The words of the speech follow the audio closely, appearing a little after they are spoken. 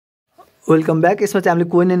Welcome back. यसमा चाहिँ हामीले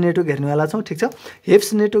कोहेनन नेटवर्क हेर्नेवाला छौँ। ठिक छ,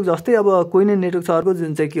 हेप्स नेटवर्क जस्तै अब कोहेनन नेटवर्क छ अर्को,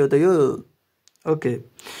 जुन चाहिँ के हो त यो ओके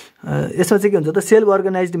यसमा चाहिँ के हुन्छ त सेल्फ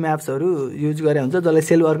अर्गनाइज्ड म्याप्सहरू युज गरे हुन्छ, जसलाई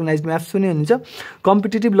सेल्फ अर्गनाइज्ड म्याप्स पनि भनिन्छ।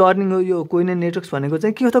 कम्पिटिटिभ लर्निङ हो यो कोहेनन नेटवर्क्स भनेको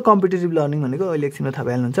चाहिँ। के हो त कम्पिटिटिभ लर्निङ भनेको अहिले एकछिनमा थाहा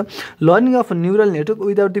पाइहाल्नुहुन्छ। Learning of neural network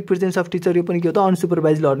without the presence of teacher, यो पनि के हो त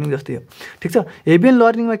अनसुपरभाइज लर्निङ जस्तै हो। ठिक छ, हेबियन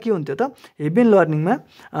लर्निङमा के हुन्थ्यो त, हेबियन लर्निङमा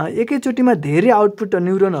एकैचोटिमा धेरै आउटपुट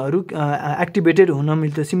न्युरोनहरू एक्टिभेटेड हुन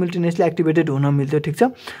मिल्थ्यो, सिमिल्टेनियसली एक्टिभेटेड हुन मिल्थ्यो। ठिक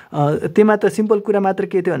छ, त्यसमा त सिम्पल कुरा मात्र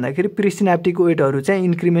के थियो भन्दाखेरि प्रिसिनाप्टिक वेटहरू चाहिँ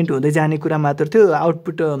इन्क्रिमेन्ट हुँदै जाने कुरा मात्र थियो,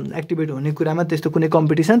 आउटपुट एक्टिभेट हुने कुरामा त्यस्तो कुनै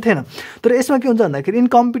कम्पिटिसन थिएन। तर यसमा के हुन्छ भन्दाखेरि इन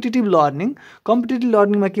कम्पिटिटिभ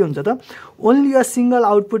लर्निङमा के हुन्छ त only a single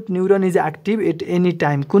output neuron is active at any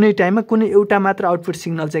time. कुनै टाइममा कुनै एउटा मात्र आउटपुट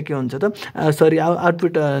सिग्नल चाहिँ के हुन्छ त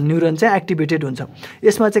आउटपुट न्युरोन चाहिँ एक्टिभेटेड हुन्छ।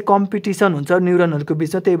 यसमा चाहिँ कम्पिटिसन हुन्छ न्युरोनहरूको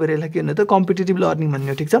बिचमा, त्यही भएर यसलाई के भन्ने त कम्पिटिटिभ लर्निङ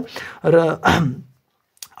भन्ने हो। ठिक छ, र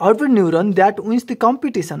output neuron that wins the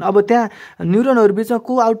competition. अब त्यहाँ न्युरोनहरू बिचमा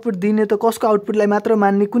को आउटपुट दिने त कसको आउटपुटलाई मात्र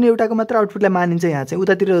मान्ने, कुनै एउटाको मात्र आउटपुटलाई मानिन्छ। यहाँ चाहिँ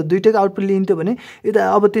उतातिर दुईटैको आउटपुट लिइन्थ्यो भने यता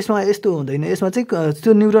अब त्यसमा यस्तो हुँदैन। यसमा चाहिँ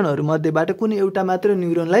त्यो न्युरोनहरू मध्येबाट कुनै एउटा मात्र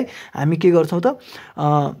न्युरोनलाई हामी के गर्छौँ त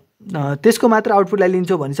त्यसको मात्र आउटपुटलाई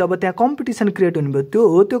लिन्छौँ भने चाहिँ अब त्यहाँ कम्पिटिसन क्रिएट हुने भयो। त्यो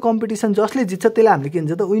हो, त्यो कम्पिटिसन जसले जित्छ त्यसलाई हामीले के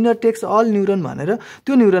भन्छ त विनर टेक्स अल न्युरोन भनेर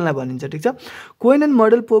त्यो न्युरोनलाई भनिन्छ। ठिक छ, कोहेनन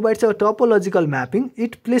model provides a topological mapping.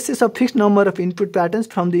 It places a fixed number of input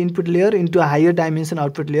patterns from the input layer into a higher dimension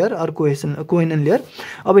output layer or कोहेनन layer.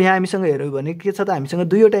 अब यहाँ हामीसँग हेऱ्यौँ भने के छ त, हामीसँग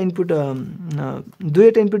दुईवटा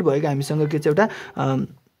इनपुट भएको हामीसँग के छ एउटा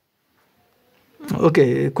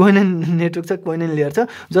ओके कोहेनन नेटवर्क छ, कोहेनन लेयर छ,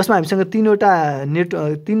 जसमा हामीसँग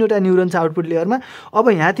तीनवटा न्युरोन छ आउटपुट लेयरमा। अब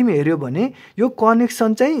यहाँ तिमी हेऱ्यौ भने यो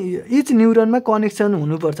कनेक्सन चाहिँ इच न्युरोनमा कनेक्सन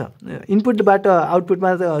हुनुपर्छ। इनपुटबाट आउटपुटमा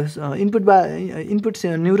इनपुट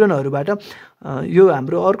न्युरोनहरूबाट यो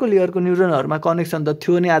हाम्रो अर्को लेयरको न्युरोनहरूमा कनेक्सन त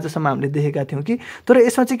थियो नै, आजसम्म हामीले देखेका थियौँ कि। तर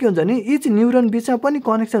यसमा चाहिँ के हुन्छ भने इच न्युरोन बिचमा पनि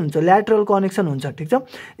कनेक्सन हुन्छ, ल्याटरल कनेक्सन हुन्छ। ठिक छ,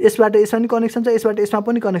 यसबाट यसमा पनि कनेक्सन छ, यसबाट यसमा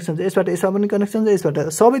पनि कनेक्सन छ, यसबाट यसमा पनि कनेक्सन छ, यसबाट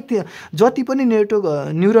सबै जति पनि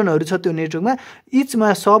न्युरोनहरू छ त्यो नेटवर्कमा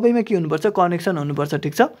इचमा सबैमा के हुनुपर्छ कनेक्सन हुनुपर्छ।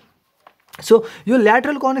 ठिक छ, सो यो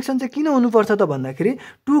ल्याटरल कनेक्सन चाहिँ किन हुनुपर्छ त भन्दाखेरि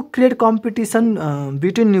to create competition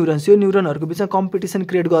between neurons. यो न्युरोनहरूको बिचमा कम्पिटिसन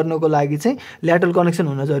क्रिएट गर्नको लागि चाहिँ ल्याटरल कनेक्सन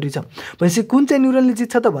हुन जरुरी छ। भनेपछि कुन चाहिँ न्युरोनले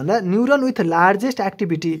जित्छ त भन्दा neuron with largest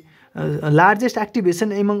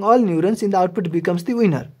activation among all neurons in the output becomes the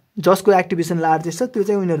winner. जसको एक्टिभेसन लार्जेस्ट छ त्यो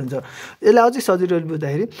चाहिँ विनर हुन्छ। यसलाई अझै सजिलो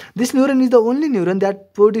बुझ्दाखेरि this neuron is the only neuron that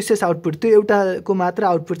produces output. त्यो एउटाको मात्र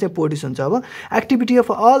आउटपुट चाहिँ प्रोड्युस हुन्छ। अब activity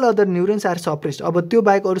of all other neurons are suppressed. अब त्यो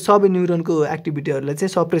बाहेक अरू सबै न्युरोनको एक्टिभिटीहरूलाई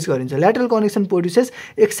चाहिँ सप्रेस गरिन्छ। Lateral connection produces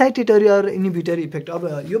excitatory or इनिभिटरी effect.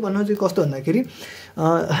 अब यो भन्नु चाहिँ कस्तो भन्दाखेरि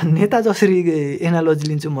नेता जसरी एनालोजी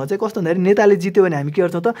लिन्छु म चाहिँ, कस्तो भन्दाखेरि नेताले जित्यो भने हामी के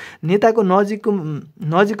गर्छौँ त नेताको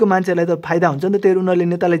नजिकको मान्छेलाई त फाइदा हुन्छ नि त, त्यही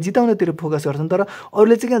उनीहरूले नेतालाई जिताउनतिर फोकस गर्छन्। तर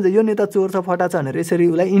अरूले चाहिँ यो नेता चोर छ फटा छ भनेर यसरी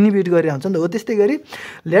उसलाई इनिभिट गरेर हुन्छ नि त। हो त्यस्तै गरी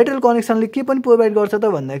ल्याटरल कनेक्सनले के पनि प्रोभाइड गर्छ त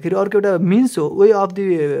भन्दाखेरि अर्को एउटा मिन्स हो, way of the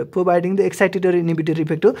providing the excitatory इनिभिटरी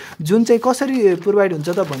effect हो, जुन चाहिँ कसरी प्रोभाइड हुन्छ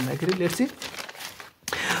त भन्दाखेरि let's C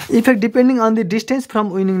effect depending on the distance from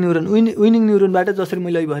winning neuron. Winning न्युरोनबाट जसरी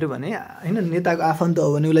मैले भर्यो भने होइन नेताको आफन्त हो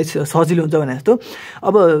भने उसलाई सजिलो हुन्छ भने जस्तो,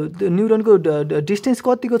 अब न्युरोनको डिस्टेन्स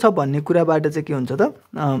कतिको छ भन्ने कुराबाट चाहिँ के हुन्छ त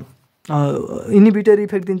इनिभिटरी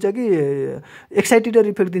इफेक्ट दिन्छ कि एक्साइटेटरी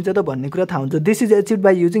इफेक्ट दिन्छ त भन्ने कुरा थाहा हुन्छ। This is achieve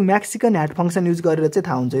by using म्याक्सिकन ह्याट function use गरेर चाहिँ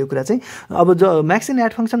थाहा हुन्छ यो कुरा चाहिँ। अब म्याक्सिकन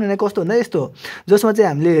ह्याट फङ्सन भने कस्तो भन्दा यस्तो हो, जसमा चाहिँ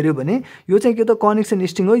हामीले हेऱ्यौँ भने यो चाहिँ के त कनेक्सन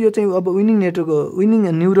स्ट्रिङ हो। यो चाहिँ अब विनिङ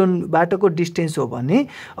न्युरोनबाटको डिस्टेन्स हो भने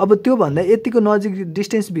अब त्योभन्दा यतिको नजिक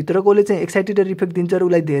डिस्टेन्सभित्रकोले चाहिँ एक्साइटेटरी इफेक्ट दिन्छ र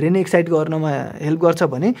उसलाई धेरै नै एक्साइट गर्नमा हेल्प गर्छ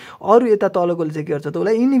भने अरू यता तलकोले चाहिँ के गर्छ त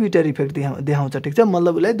उसलाई इनिभिटरी इफेक्ट देखाउँछ। ठिक छ,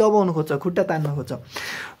 मतलब उसलाई दबाउनु खोज्छ, खुट्टा तान्न खोज्छ।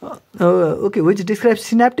 Okay which describe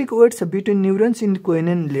synaptic weights between neurons in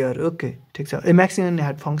कोहेनन layer. Okay ठिक छ, ए म्याक्सिमम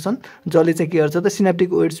ह्याट फङ्सन जसले चाहिँ के गर्छ त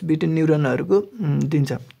सिनाप्टिक वेट्स बिट्विन न्युरोनहरूको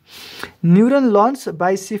दिन्छ। Neuron learns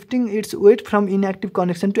by shifting its weight from inactive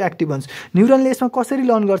connection to active once. न्युरोनले यसमा कसरी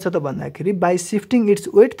लर्न गर्छ त भन्दाखेरि by shifting its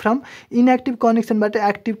weight from inactive कनेक्सनबाट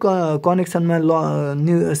active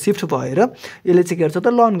कनेक्सनमा shift भएर यसले चाहिँ के गर्छ त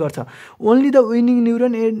लर्न गर्छ। Only the winning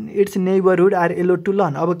neuron in its neighbourhood are एलोड to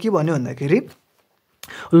learn. अब के भन्यो भन्दाखेरि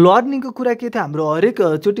लर्निङको कुरा के थियो, हाम्रो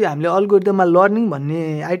हरेकचोटि हामीले अल्गोरिदममा लर्निङ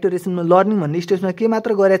भन्ने आइटरेसनमा लर्निङ भन्ने स्टेजमा के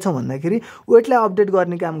मात्र गरेका छौँ भन्दाखेरि वेटलाई अपडेट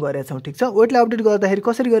गर्ने काम गरेका छौँ। ठिक छ, वेटलाई अपडेट गर्दाखेरि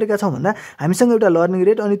कसरी गरेका छौँ भन्दा हामीसँग एउटा लर्निङ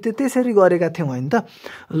रेट अनि त्यसरी गरेका थियौँ होइन त।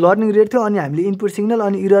 लर्निङ रेट थियो अनि हामीले इनपुट सिग्नल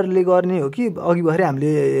अनि इररले गर्ने हो कि अघि भरे हामीले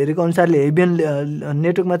हेरेको अनुसारले हेबियन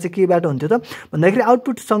नेटवर्कमा चाहिँ केबाट हुन्थ्यो त भन्दाखेरि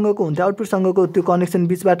आउटपुटसँगको हुन्थ्यो, आउटपुटसँगको त्यो कनेक्सन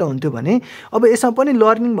बिचबाट हुन्थ्यो भने अब यसमा पनि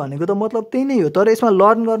लर्निङ भनेको त मतलब त्यही नै हो। तर यसमा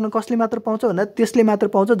लर्न गर्न कसले मात्र पाउँछ भन्दा त्यसले मात्र मात्र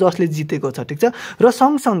पाउँछ जसले जितेको छ ठिक छ र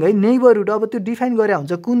सँगसँगै नेबरहुड अब त्यो डिफाइन गरे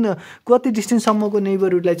हुन्छ कति डिस्टेन्ससम्मको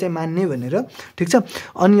नेबरहुडलाई चाहिँ मान्ने भनेर ठिक छ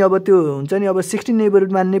अनि अब त्यो हुन्छ नि अब 16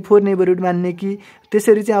 नेबरहुड मान्ने 4 नेबरहुड मान्ने कि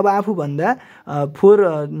त्यसरी चाहिँ अब आफूभन्दा 4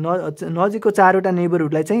 नजिकको 4वटा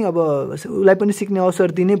नेबरहुडलाई चाहिँ अब उसलाई पनि सिक्ने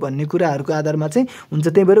अवसर दिने भन्ने कुराहरूको आधारमा चाहिँ हुन्छ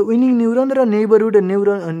त्यही भएर विनिङ न्युरोन र नेबरहुड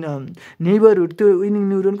त्यो विनिङ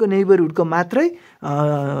न्युरोनको नेबरहुडको मात्रै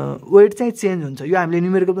वेट चाहिँ चेन्ज हुन्छ यो हामीले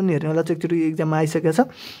न्युमेरिकल पनि हेर्ने होला एकचोटि एक्जाममा आइसकेको छ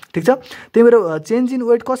ठिक छ त्यही भएर चेन्ज इन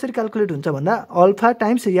वेट कसरी क्याल्कुलेट हुन्छ भन्दा alpha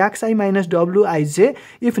times XI minus WIJ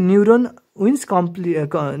if neuron wins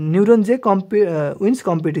wins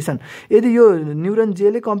competition यदि यो न्युरोन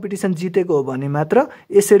जेले कम्पिटिसन जितेको हो भने मात्र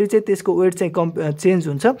यसरी चाहिँ त्यसको वेट चाहिँ चेन्ज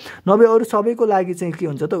हुन्छ नभए अरू सबैको लागि चाहिँ के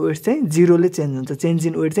हुन्छ त वेट चाहिँ 0 ले चेन्ज हुन्छ चेन्ज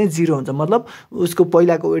इन वेट चाहिँ 0 हुन्छ मतलब उसको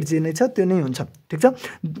पहिलाको वेट जे नै छ त्यो नै हुन्छ ठिक छ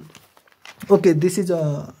ओके दिस इज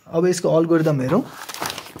अब यसको अल्गोरिदम हेरौँ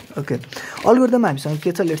ओके अल्गोरिदम हामीसँग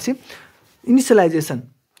के छ let's see initialization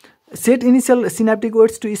set initial synaptic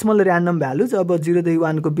weights to small random values अब 0 देखि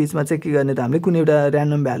 1 को बिचमा चाहिँ के गर्ने त हामीले कुनै एउटा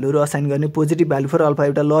ऱ्यान्डम भ्यालुहरू असाइन गर्ने पोजिटिभ भ्यालु फर अल्फा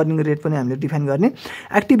एउटा लर्निङ रेट पनि हामीले डिफाइन गर्ने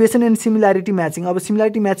एक्टिभेसन एन्ड सिमिलारिटी म्याचिङ अब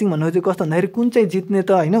सिमिलारिटी म्याचिङ भन्नु चाहिँ कस्तो भन्दाखेरि कुन चाहिँ जित्ने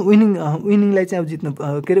त हैन विनिङलाई चाहिँ अब जित्नु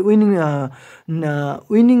के अरे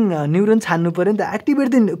विनिङ न्युरोन छान्नु पर्यो नि त activate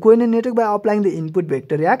the कोहेनन network by applying the input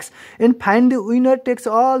vector x and find the winner takes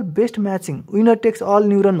all best matching winner takes all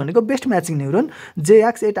neuron भनेको best matching neuron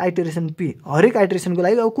JX at आइटरेसन P हरेक आइटरेसनको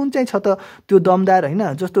लागि अब कुन चाहिँ छ त त्यो दमदार हैन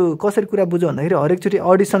जस्तो कसरी कुरा बुझ्यो भन्दाखेरि हरेकचोटि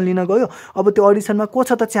अडिसन लिन गयो अब त्यो अडिसनमा को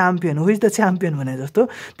छ त champion who is the champion भने जस्तो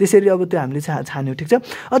त्यसरी अब त्यो हामीले छान्यो ठिक छ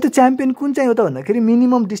अब त्यो च्याम्पियन कुन चाहिँ हो त भन्दाखेरि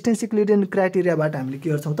मिनिमम डिस्टेन्स इक्विलिब्रियम क्राइटेरियाबाट हामीले के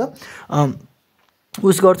गर्छौँ त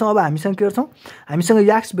उस गर्छौँ अब हामीसँग के गर्छौँ हामीसँग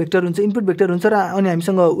याक्स भेक्टर हुन्छ इनपुट भेक्टर हुन्छ र अनि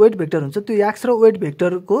हामीसँग वेट भेक्टर हुन्छ त्यो याक्स र वेट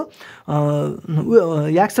भेक्टरको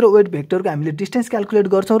हामीले डिस्टेन्स क्याल्कुलेट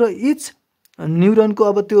गर्छौँ र इच न्युरोनको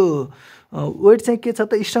अब त्यो वेट चाहिँ के छ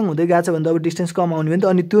त स्ट्रङ हुँदै गएको छ भने त अब डिस्टेन्स कम आउने भयो नि त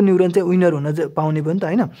अनि त्यो न्युरोन चाहिँ विनर हुन पाउने भयो नि त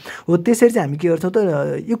हैन हो त्यसरी चाहिँ हामी के गर्छौँ त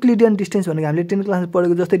युक्लिडियन डिस्टेन्स भनेको हामीले 10 क्लासमा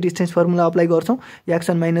पढेको जस्तै डिस्टेन्स फर्मुला अप्लाई गर्छौँ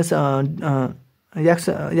x1 minus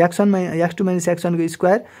x2 minus x1 को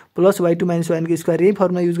square plus y2 minus y1 को स्क्वायर यही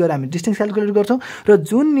फर्मुला युज गरेर हामी डिस्टेन्स क्याल्कुलेट गर्छौँ र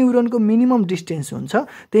जुन न्युरोनको मिनिमम डिस्टेन्स हुन्छ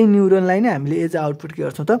त्यही न्युरोनलाई नै हामीले एज अ आउटपुट के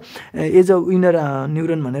गर्छौँ त एज अ विनर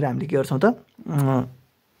न्युरोन भनेर हामीले के गर्छौँ त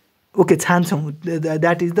okay छान्छौँ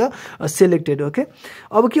that is the selected okay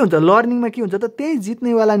अब के हुन्छ लर्निङमा के हुन्छ त त्यही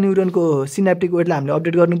जित्नेवाला न्युरोनको सिनाप्टिक वेटलाई हामीले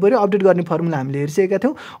अपडेट गर्नु पर्यो अपडेट गर्ने फर्मुला हामीले हेरिसकेका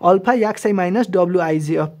थियौँ alpha XI minus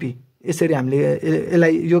WIJ of P यसरी हामीले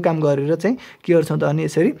यसलाई यो काम गरेर चाहिँ के गर्छौँ त अनि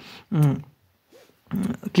यसरी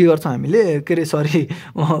के गर्छौँ हामीले के अरे सरी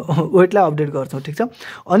वेटलाई अपडेट गर्छौँ ठिक छ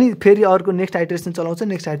अनि फेरि अर्को नेक्स्ट आइटरेसन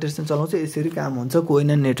चलाउँछ यसरी काम हुन्छ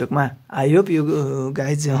कोहेनन नेटवर्कमा I hope you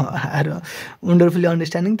guys are wonderfully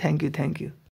understanding thank you